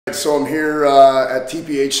So I'm here at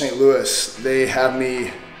TPH St. Louis. They have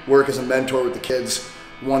me work as a mentor with the kids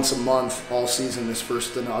once a month all season, this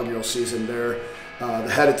first inaugural season there. The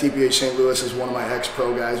head of TPH St. Louis is one of my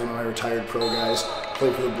ex-pro guys, one of my retired pro guys.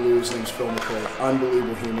 Played for the Blues, name's McRae.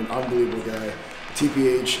 Unbelievable human, unbelievable guy.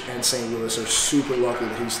 TPH and St. Louis are super lucky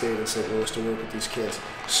that he stayed in St. Louis to work with these kids.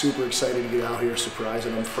 Super excited to get out here,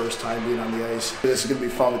 surprising them, first time being on the ice. This is gonna be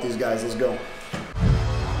fun with these guys, let's go.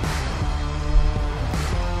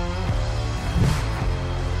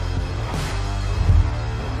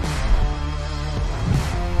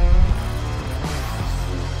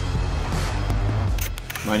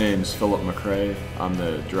 My name is McRae. I'm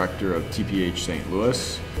the director of TPH St.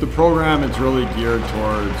 Louis. The program is really geared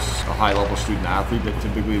towards a high-level student athlete that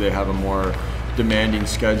typically they have a more demanding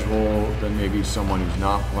schedule than maybe someone who's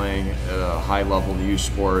not playing at a high level to use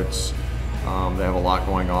sports. They have a lot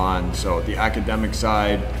going on. So the academic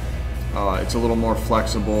side, it's a little more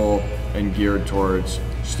flexible and geared towards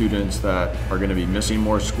students that are going to be missing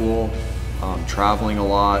more school, traveling a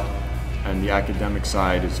lot, and the academic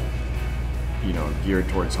side is geared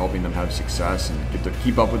towards helping them have success and get to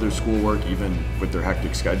keep up with their schoolwork even with their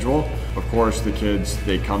hectic schedule. Of course, the kids,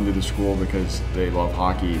 they come to the school because they love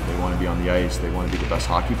hockey, they want to be on the ice, they want to be the best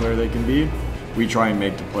hockey player they can be. We try and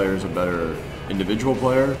make the players a better individual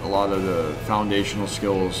player. A lot of the foundational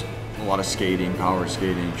skills, a lot of skating, power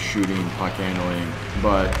skating, shooting, puck handling,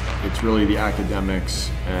 but it's really the academics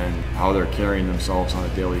and how they're carrying themselves on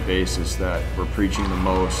a daily basis that we're preaching the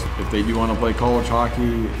most. If they do want to play college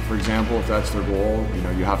hockey, for example, if that's their goal,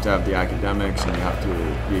 you have to have the academics and you have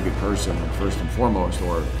to be a good person first and foremost,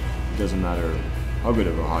 or it doesn't matter how good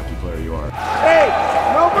of a hockey player you are. Hey,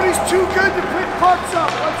 nobody's too good to pick pucks up,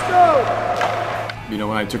 let's go!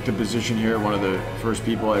 When I took the position here, one of the first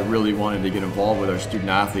people I really wanted to get involved with our student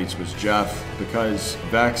athletes was Jeff, because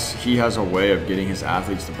Vecchs, he has a way of getting his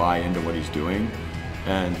athletes to buy into what he's doing,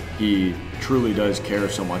 and he truly does care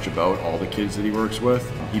so much about all the kids that he works with.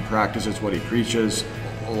 He practices what he preaches.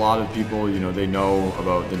 A lot of people, they know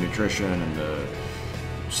about the nutrition and the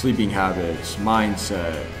sleeping habits,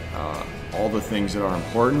 mindset, all the things that are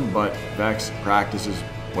important, but Vecchs practices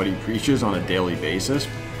what he preaches on a daily basis.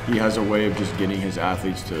 He has a way of just getting his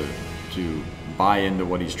athletes to buy into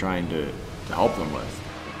what he's trying to help them with.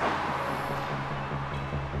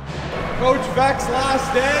 Coach Vecchs'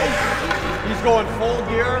 last day, he's going full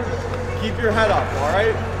gear. Keep your head up, all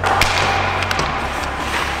right?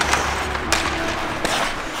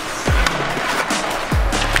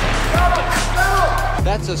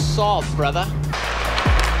 That's assault, brother.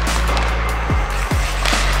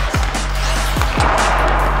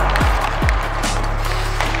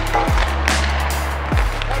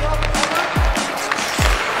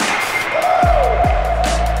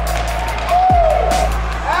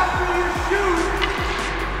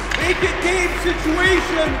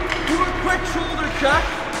 Situation, do a quick shoulder check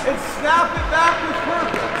and snap it back with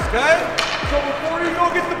purpose, okay? So before you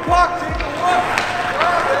go get the puck, take a look,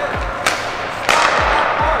 grab it, snap it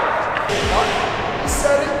back hard. He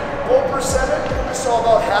said it, Bolper said it, I saw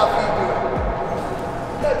about half of you do it.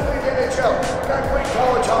 Guy played NHL, guy played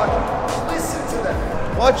college hockey. Listen to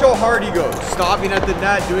them. Watch how hard he goes, stopping at the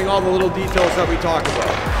net, doing all the little details that we talk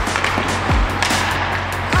about.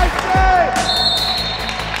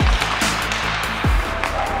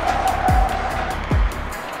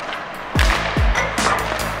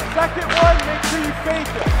 Second one, make sure you fake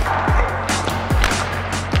it.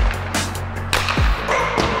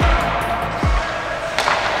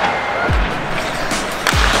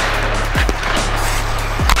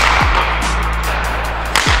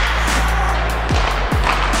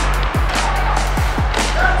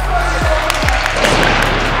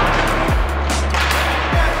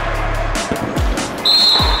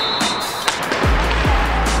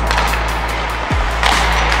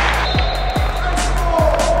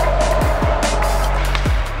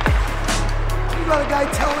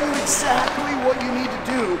 Telling you exactly what you need to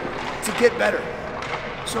do to get better.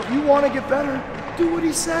 So if you want to get better, do what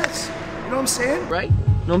he says. You know what I'm saying? Right?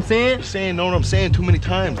 Know what I'm saying? Know what I'm saying too many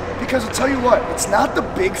times. Because I'll tell you what, it's not the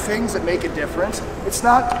big things that make a difference. It's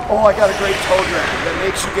not, oh, I got a great toe grip that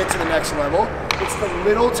makes you get to the next level. It's the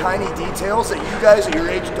little tiny details that you guys at your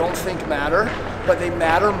age don't think matter, but they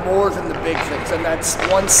matter more than the big things. And that's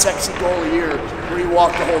one sexy goal a year where you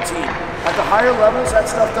walk the whole team. At the higher levels, that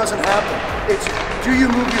stuff doesn't happen. It's, do you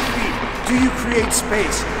move your feet? Do you create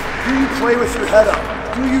space? Do you play with your head up?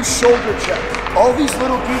 Do you shoulder check? All these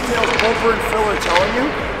little details Bolper and Phil are telling you,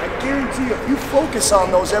 I guarantee you, if you focus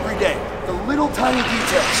on those every day, the little tiny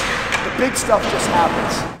details, the big stuff just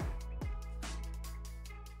happens.